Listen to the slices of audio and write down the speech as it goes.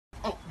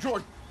Oh,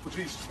 Jordan. Oh,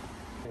 Jesus.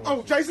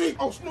 Oh, Jay-Z.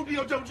 Oh, Snoop D.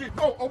 Oh, Double G.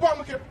 Oh,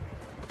 Obamacare.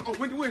 Oh,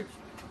 Wendy Williams.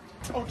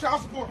 Oh,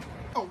 child support.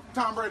 Oh,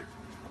 Tom Brady.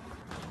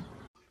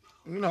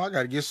 You know, I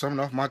got to get something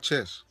off my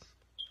chest.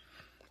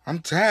 I'm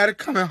tired of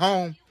coming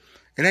home.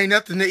 It ain't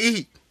nothing to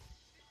eat.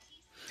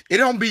 It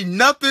don't be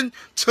nothing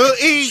to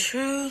eat.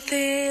 Truth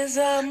is,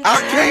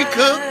 I can't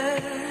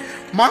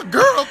cook. My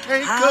girl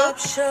can't cook.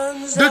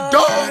 The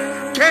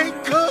dog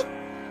can't cook.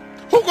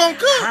 Who gonna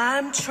cook?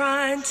 I'm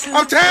tired of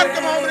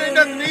coming home and ain't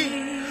nothing to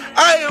eat.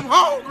 I am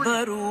hungry.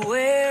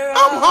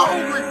 I'm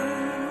hungry.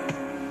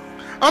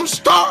 I'm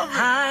starving.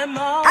 I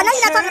know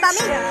you're not talking about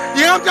me.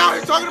 Yeah, I'm down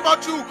here talking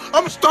about you.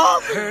 I'm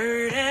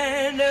starving.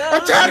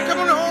 I'm tired of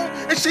coming home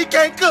and she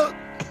can't cook.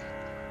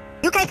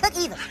 You can't cook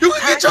either. You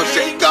can get your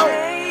shit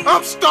going.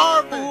 I'm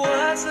starving.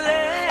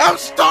 I'm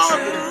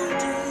starving.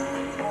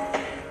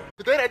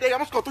 Today, I'm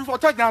gonna score 3-4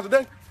 touchdowns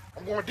today.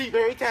 I'm going deep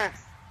every time.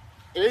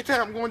 Every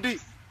time I'm going deep.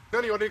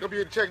 None of y'all niggas gonna be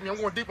able to check me. I'm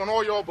going deep on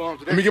all y'all bums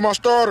today. Let me get my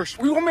starters.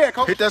 Where you want me at,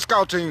 coach? Hit that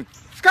scout team.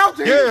 Scout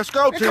team? Yeah,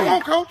 scout team. Come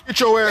on, coach. Get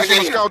your ass on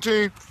the scout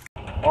team.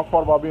 I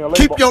thought about being late.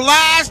 Keep your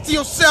lies to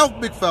yourself,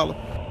 big fella.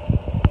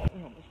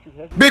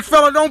 Big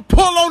fella, don't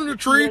pull on the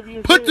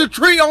tree. Put the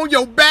tree on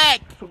your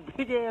back. It's a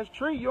big ass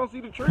tree. You don't see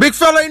the tree. Big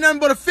fella ain't nothing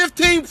but a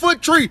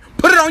 15-foot tree.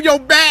 Put it on your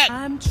back.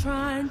 I'm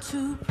trying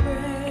to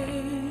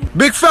pray.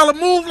 Big fella,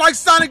 move like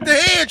Sonic the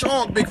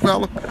Hedgehog, big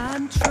fella.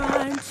 I'm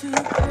trying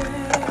to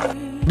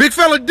pray. Big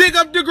fella, dig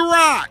up the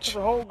garage.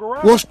 The whole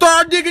garage. We'll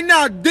start digging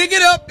now. Dig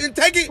it up and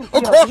take it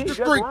across the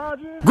street.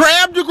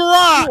 Grab the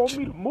garage. You want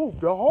me to move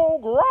the whole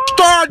garage?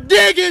 Start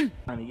digging.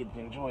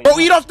 Go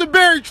eat off the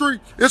berry tree.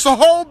 It's a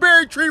whole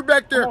berry tree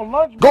back there.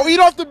 Go eat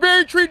off the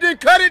berry tree, then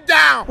cut it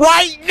down.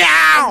 Right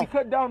now.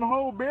 Cut down the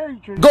whole berry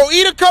tree. Go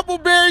eat a couple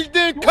berries,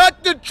 then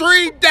cut the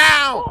tree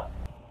down.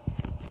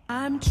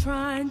 I'm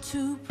trying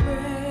to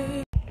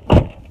pray.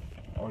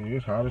 Oh, yeah,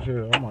 it's hot as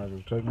hell. I might as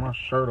well take my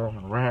shirt off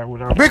and ride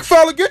without. Big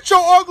fella, get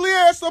your ugly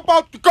ass up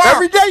out the car.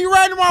 Every day you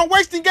riding around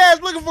wasting gas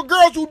looking for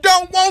girls who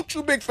don't want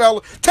you, big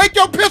fella. Take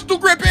your pistol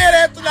grip head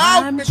ass to the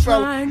house, big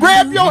fella.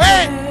 Grab your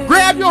hat.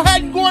 Grab your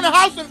hat and go in the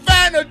house and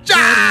find a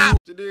job.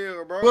 What's the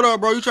deal, bro? What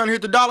up, bro? You trying to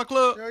hit the dollar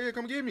club? Hell yeah,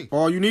 come get me.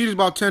 All you need is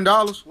about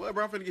 $10. What,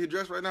 bro? I'm finna get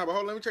dressed right now, but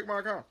hold on, let me check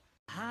my account.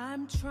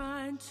 I'm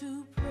trying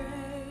to pray.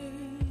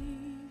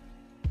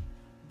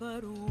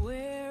 But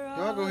where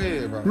y'all go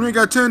ahead, bro. You ain't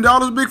got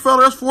 $10, big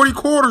fella? That's 40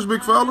 quarters,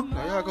 big fella.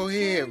 No, y'all go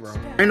ahead, bro.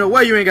 Ain't no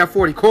way you ain't got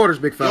 40 quarters,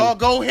 big fella. Y'all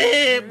go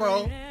ahead,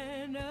 bro.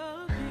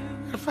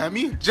 Gotta find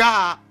me a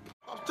job.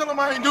 Tell him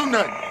I ain't do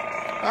nothing.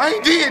 I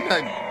ain't did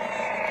nothing.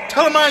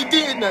 Tell him I ain't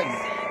did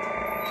nothing.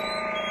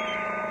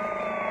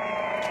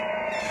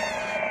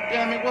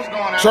 Damn it, what's going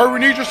on? Sir,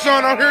 we need your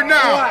son out here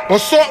now. What?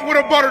 Assault with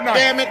a butter knife.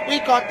 Damn it, we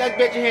caught that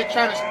bitch in here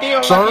trying to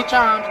steal Lucky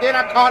Charms. Then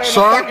I caught her in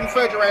the fucking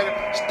refrigerator,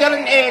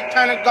 stealing eggs,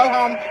 trying to go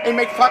home and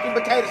make fucking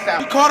potato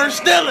salad. We caught her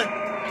stealing.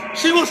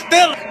 She was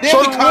stealing. Then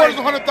so the reward is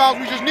 $100,000.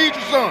 We just need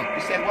your son.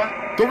 You said what?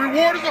 The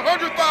reward is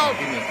 $100,000.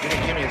 Give me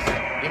a sec.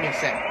 Give me a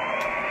sec.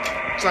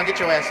 Son, get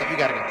your ass up. You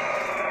gotta go.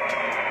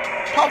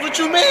 Pop, what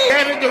you mean?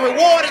 Damn it, the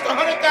reward is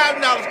 $100,000.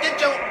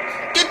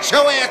 Get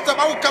your ass up.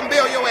 I will come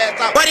bail your ass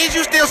up. What is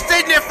you still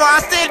sitting there for? I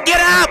said get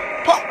up.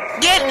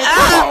 Get up.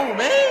 Come on,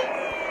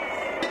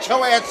 man. Get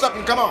your ass up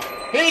and come on.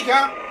 Here you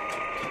come.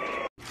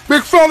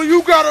 Big fella,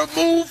 you gotta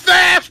move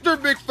faster,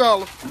 big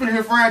fella. I've been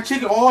here frying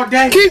chicken all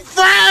day. Keep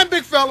frying,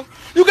 big fella.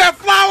 You got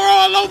flour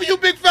all over you,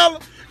 big fella.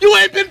 You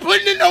ain't been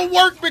putting in no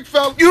work, big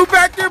fella. You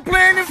back there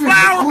playing in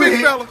flour,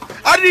 big fella.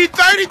 I need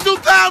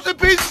 32,000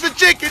 pieces of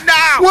chicken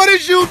now. What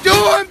is you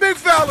doing, big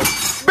fella?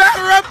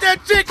 Batter up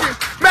that chicken.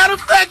 Matter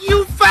of fact,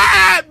 you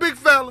fired, big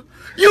fella.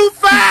 You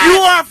fired. You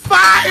are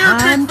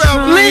fired, big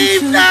fella.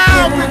 Leave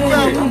now, big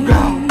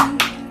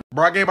fella.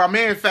 Bro, I gave my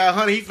man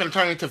 $500. He finna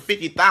turn into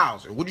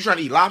 $50,000. What you trying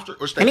to eat, lobster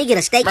or steak? Let me get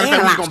a steak and a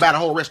lobster. We gonna buy the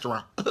whole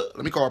restaurant. Let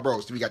me call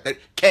bro. See, we got that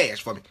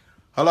cash for me.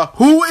 Hello?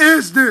 Who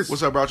is this?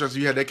 What's up, bro? Trying to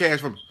see you had that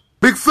cash for me.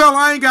 Big fella,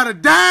 I ain't got a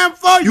dime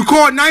for you. You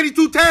called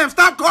 92 times.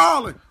 Stop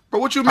calling. Bro,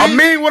 what you mean? I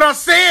mean what I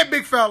said,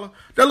 big fella.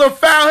 That little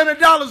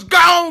 $500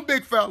 gone,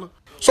 big fella.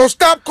 So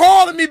stop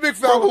calling me, big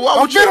fella. Bro,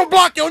 I'm finna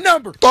block your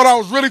number. Thought I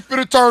was really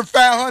finna turn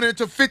 500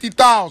 into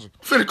 50,000.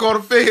 Finna call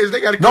the feds.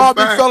 They gotta come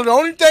big fella. The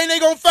only thing they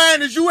gonna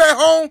find is you at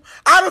home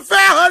out of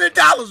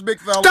 $500, big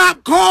fella.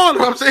 Stop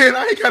calling. I'm saying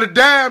I ain't got a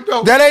dime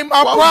though. That ain't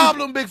my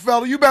problem, big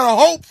fella. You better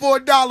hope for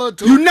 $1 or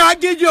 $2. You not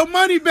getting your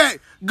money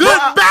back.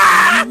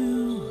 Goodbye.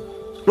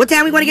 What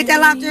time we gonna get that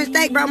lobster and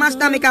steak, bro? My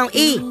stomach on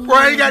E. Bro,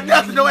 I ain't got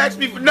nothing. Don't ask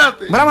me for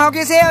nothing. But I'm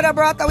hungry as hell though,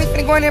 bro. I thought we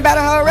finna go in there and buy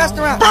the whole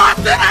restaurant. Bro, I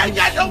said I ain't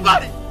got no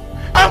money.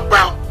 I'm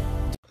broke.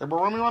 Hey,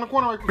 bro, run me around the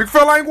corner right quick. Big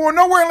fella ain't going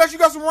nowhere unless you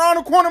got some round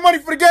the corner money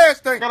for the gas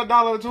tank. Got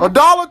 $1 or $2.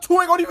 $1 or $2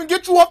 ain't gonna even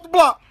get you off the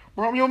block.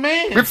 Bro, I'm your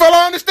man. Big fella,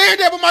 I understand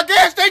that, but my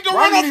gas tank don't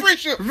run on free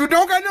shit. If you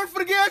don't got nothing for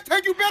the gas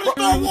tank, you better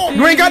start walking.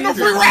 You ain't got no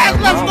free rides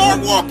left,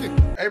 start walking.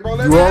 Hey, bro,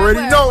 let me. You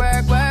already know.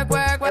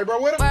 Hey,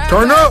 bro, what up?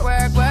 Turn up.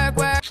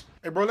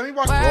 Hey, bro, let me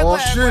watch. Oh,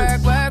 shit.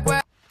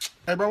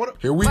 Hey, bro, what up?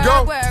 Here we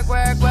go.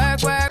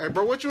 Hey,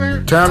 bro, what you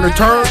here? Time to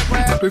turn.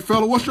 Big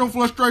fella, what's your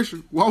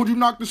frustration? Why would you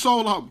knock the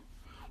soul out?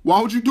 Why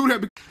would you do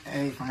that?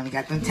 Hey, finally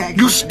got them taxes.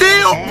 You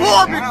still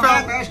poor, big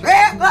fella.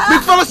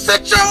 Big fella,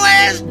 sit your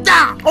ass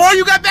down. All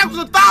you got back was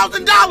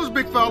 $1,000,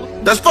 big fella.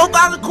 That's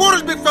 4,000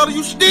 quarters, big fella.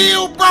 You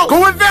still broke.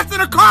 Go invest in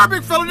a car,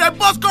 big fella. That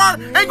bus car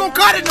ain't gonna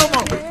cut it no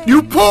more.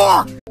 You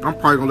poor. I'm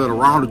probably gonna let a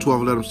round or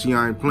 12 let them see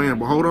I ain't playing.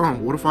 But hold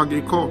on, what if I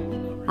get caught?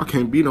 I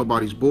can't be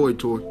nobody's boy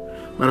toy.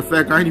 Matter of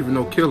fact, I ain't even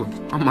no killer.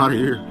 I'm out of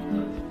here.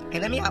 Hey,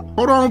 let me out.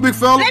 Hold on, big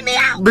fella. Let me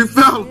out. Big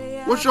fella,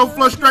 what's your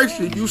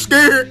frustration? You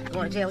scared?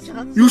 Going to jail with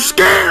you? You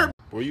scared?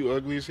 Boy, you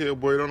ugly as hell,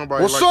 boy. Don't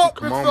nobody What's like up, you.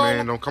 Come big on, fella?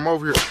 man. Don't come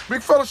over here.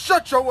 Big fella,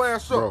 shut your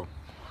ass up. Bro.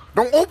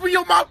 Don't open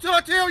your mouth till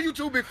I tell you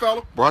to, big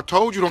fella. Bro, I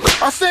told you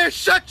don't. I said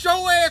shut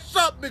your ass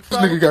up, big This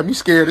fella. nigga got me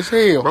scared as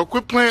hell. Bro,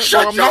 quit playing.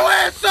 Shut bro, your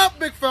ass up,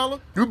 big fella.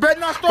 You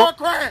better not start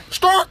crying.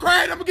 Start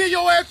crying, I'm gonna give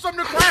your ass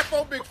something to cry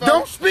for, big fella.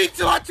 Don't speak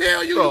till I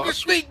tell you. You can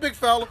speak, big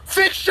fella.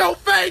 Fix your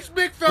face,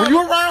 big fella. When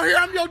you around here,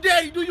 I'm your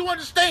daddy. Do you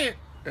understand?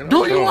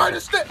 Do you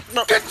understand?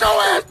 Get your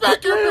ass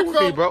back here, big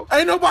fella. bro.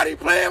 Ain't nobody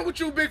playing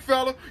with you, big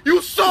fella.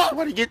 You suck.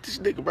 Somebody get this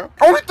nigga, bro.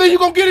 Only thing you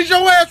gonna get is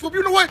your ass whoop.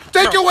 You know what?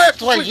 Take your ass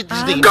to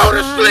sleep. Go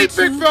to sleep,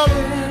 big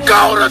fella.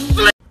 Go to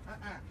sleep.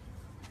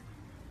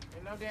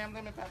 Ain't no damn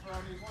lemon pepper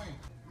on these wings.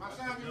 My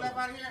son, you left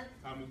out of here?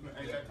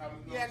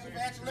 He asked you for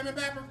extra lemon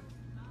pepper?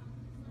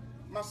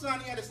 My son,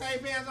 he had the same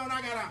pants on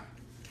I got on.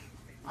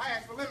 I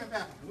asked for lemon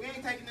pepper. We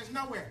ain't taking this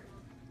nowhere.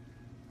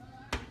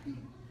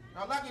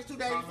 Now, lucky it's 2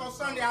 days before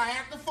Sunday, I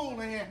act the fool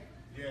in here.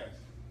 Yes.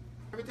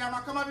 Every time I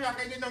come up here, I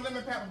can't get no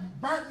lemon pepper.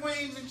 Burnt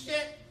wings and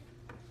shit.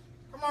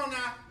 Come on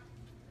now.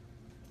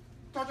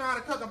 Taught you how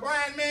to cook a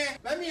blind man.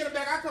 Let me in the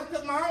back, I come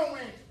cook my own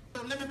wings.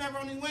 Some lemon pepper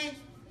on these wings?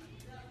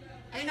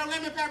 Ain't no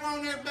lemon pepper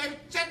on there, baby.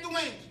 Check the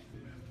wings.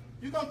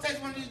 You gonna taste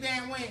one of these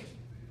damn wings.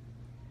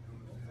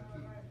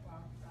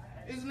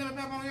 Is there lemon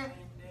pepper on here?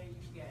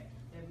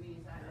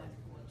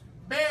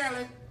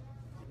 Barely.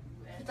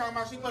 She talking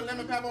about she put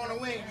lemon pepper on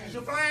the wings. Is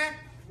you flying?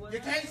 You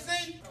can't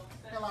see?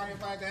 Hell out here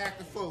about to act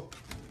the fool.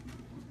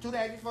 2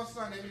 days before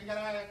Sunday, you gotta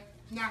have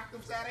knocked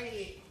upside the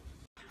head.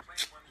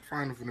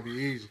 Final finna be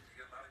easy.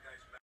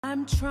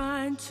 I'm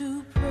trying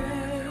to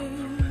pray,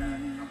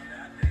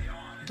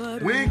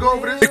 but We ain't go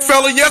over this. Big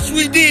fella, yes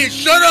we did.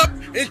 Shut up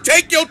and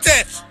take your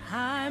test.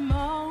 I'm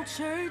all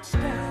churched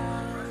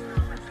out.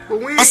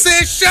 I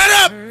said shut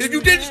up. If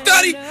you didn't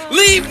study,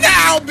 leave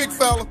now, big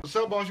fella. What's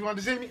up, boss? You want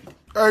to see me?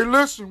 Hey,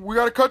 listen, we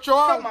gotta cut your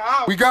Cut my hours.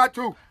 hours. We got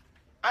to.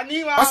 I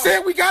need my I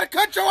said we gotta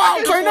cut your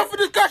hours. Ain't enough for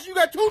discussion. You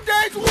got 2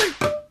 days a week.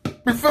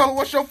 Big fella,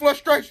 what's your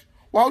frustration?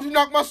 Why would you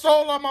knock my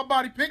soul out my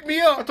body? Pick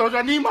me I up. told you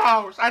I need my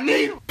hours. I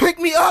need them. Pick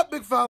me up,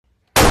 big fella.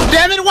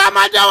 Damn it, why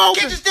my door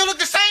open? Kitchen still look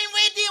the same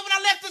way it did when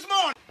I left this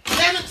morning.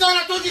 Damn it, son,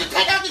 I told you to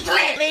take out the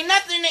trash. There ain't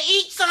nothing to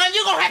eat, son.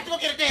 You're gonna have to go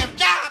get a damn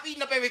job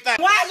eating up everything.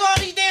 Why is all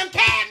these damn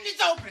cabinets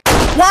open?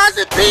 Why is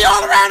it pee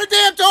all around the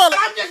damn toilet?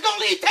 I'm just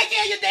gonna leave. Take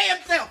care of your damn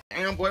self.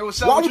 Damn, boy,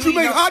 what's up? Why What would you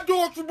make eating up? hot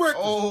dogs for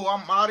breakfast? Oh,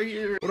 I'm out of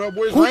here. What up,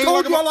 boys? Who Rain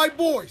told like you I a- like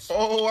boys?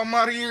 Oh, I'm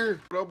out of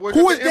here. What up, boys?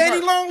 Who Got is the Danny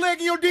invite. Longleg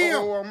in your DM?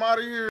 Oh, I'm out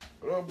of here.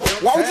 What up, boy?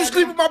 Why would you Tagging.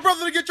 sleep with my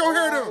brother to get your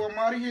hair Oh, done? I'm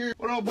out of here.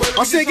 What up, boy? Let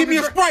I said get give me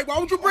a something to Sprite. Why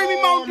would you bring me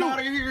drink. Mountain Oh, I'm out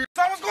of Dew? here.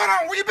 So what's going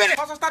on? Where you been at?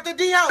 I stopped at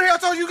D house. The hell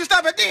told you you can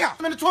stop at D house.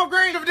 I'm in the 12th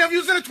grade. If you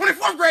was in the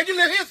 24th grade, you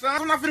live here,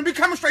 son. I'm not finna be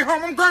coming straight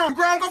home. I'm grown. You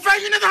grown? Go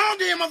fast. You nigga home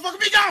then, motherfucker.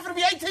 Be gone. Finna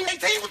be 18.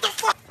 18? What the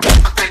fuck?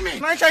 Take me.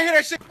 I ain't trying to hear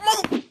that shit.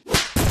 Mother.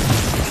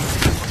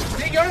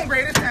 Dig your own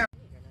grade this time.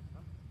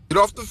 Get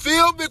off the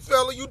field, big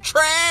fella. You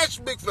trash,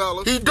 big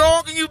fella. He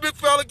dogging you, big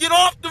fella. Get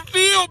off the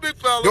field, big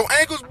fella. Your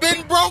ankles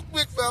been broke,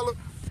 big fella.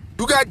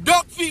 You got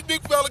duck feet,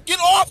 big fella. Get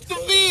off the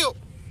field.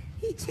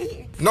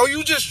 No,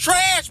 you just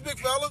trash, big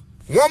fella.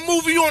 One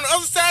move you on the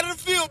other side of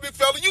the field, big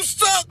fella. You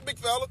suck, big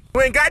fella.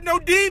 You ain't got no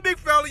D, big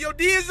fella. Your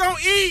D is on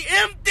E.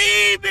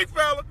 MD, big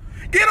fella.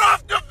 Get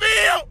off the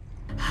field.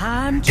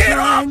 I'm Get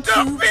trying off the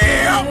to field.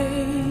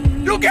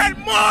 pray, You got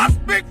moss,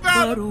 big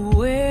fella. but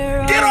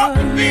where Get off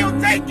the are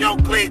field, take your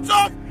cleats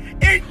off,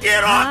 and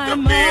get off the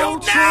I'm field all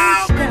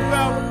now, changed big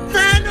fella.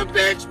 Find the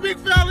bench, big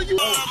fella. You.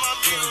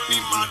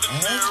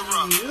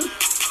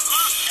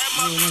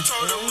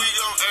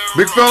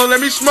 Big fella, let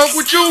me smoke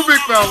with you, big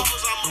fella.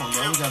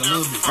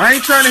 I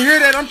ain't trying to hear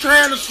that. I'm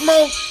trying to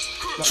smoke.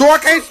 So I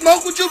can't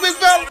smoke with you, big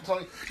fella?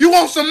 You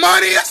want some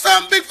money or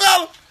something, big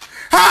fella?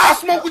 I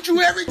smoke with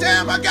you every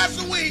time I got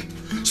some weed.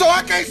 So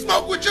I can't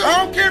smoke with you.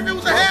 I don't care if it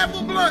was a half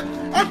a blunt.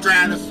 I'm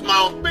trying to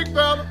smoke, big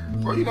fella.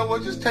 Bro, you know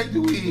what? Just take the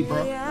weed,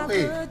 bro. Go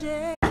ahead.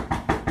 day?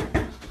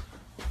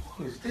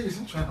 What is this?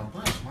 I'm trying to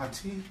brush my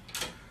teeth.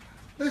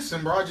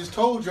 Listen, bro, I just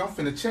told you I'm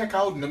finna check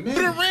out in a We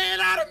minute. done ran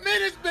out of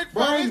minutes, big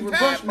Bro, fella. I ain't even It's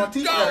brushed time my to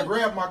teeth. go. I gotta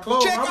grab my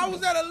clothes. Check, I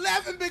was at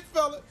 11, big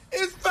fella.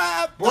 It's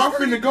 5. Bro, I'm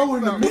finna go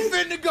in a We minute.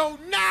 finna go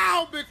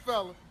now, big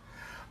fella.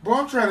 Bro,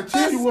 I'm trying to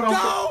tell you what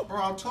Let's I'm go.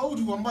 Bro, I told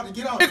you I'm about to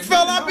get out. Big in a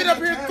fella, minute. I've been I up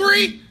don't here got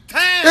 3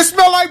 times. It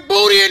smell like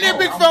booty in there, time.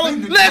 big Bro, fella.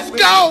 I'm finna Let's in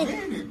go. a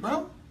minute,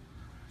 bro.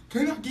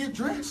 Can I get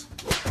dressed?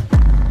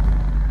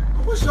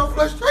 What's your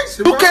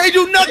frustration, You bro? can't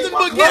do I nothing need but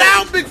my get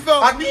clothes. out, big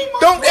fella. I need my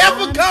Don't clothes.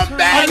 ever come I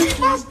back. need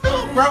my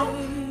stuff, bro.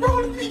 Bro,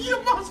 let me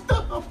get my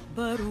stuff.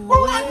 But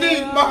Bro, I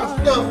need my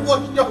stuff.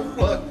 What's your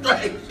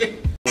frustration?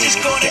 just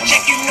go to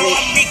check, you know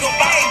I'm Rico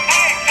boss.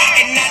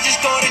 And I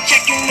just go to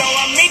check, you know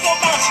I'm Rico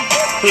boss.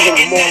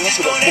 And I just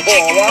go to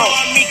check, you know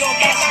I'm Rico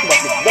boss.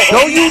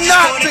 No, you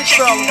not, big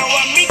fella.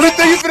 Only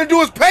thing you finna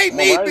do is pay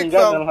me, big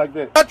fella.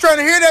 Not trying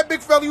to hear that,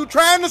 big fella. You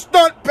trying to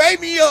stunt, pay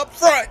me up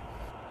front.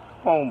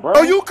 Come on, bro.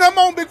 Oh, you come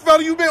on, big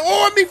fella. You been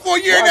on me for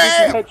a year and a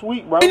half. Next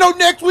week, bro. You know,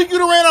 next week you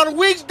done ran out of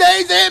weeks,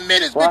 days, and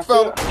minutes, big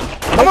fella.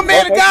 I'm a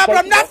man of God, but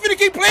I'm not finna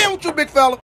keep playing with you, big fella.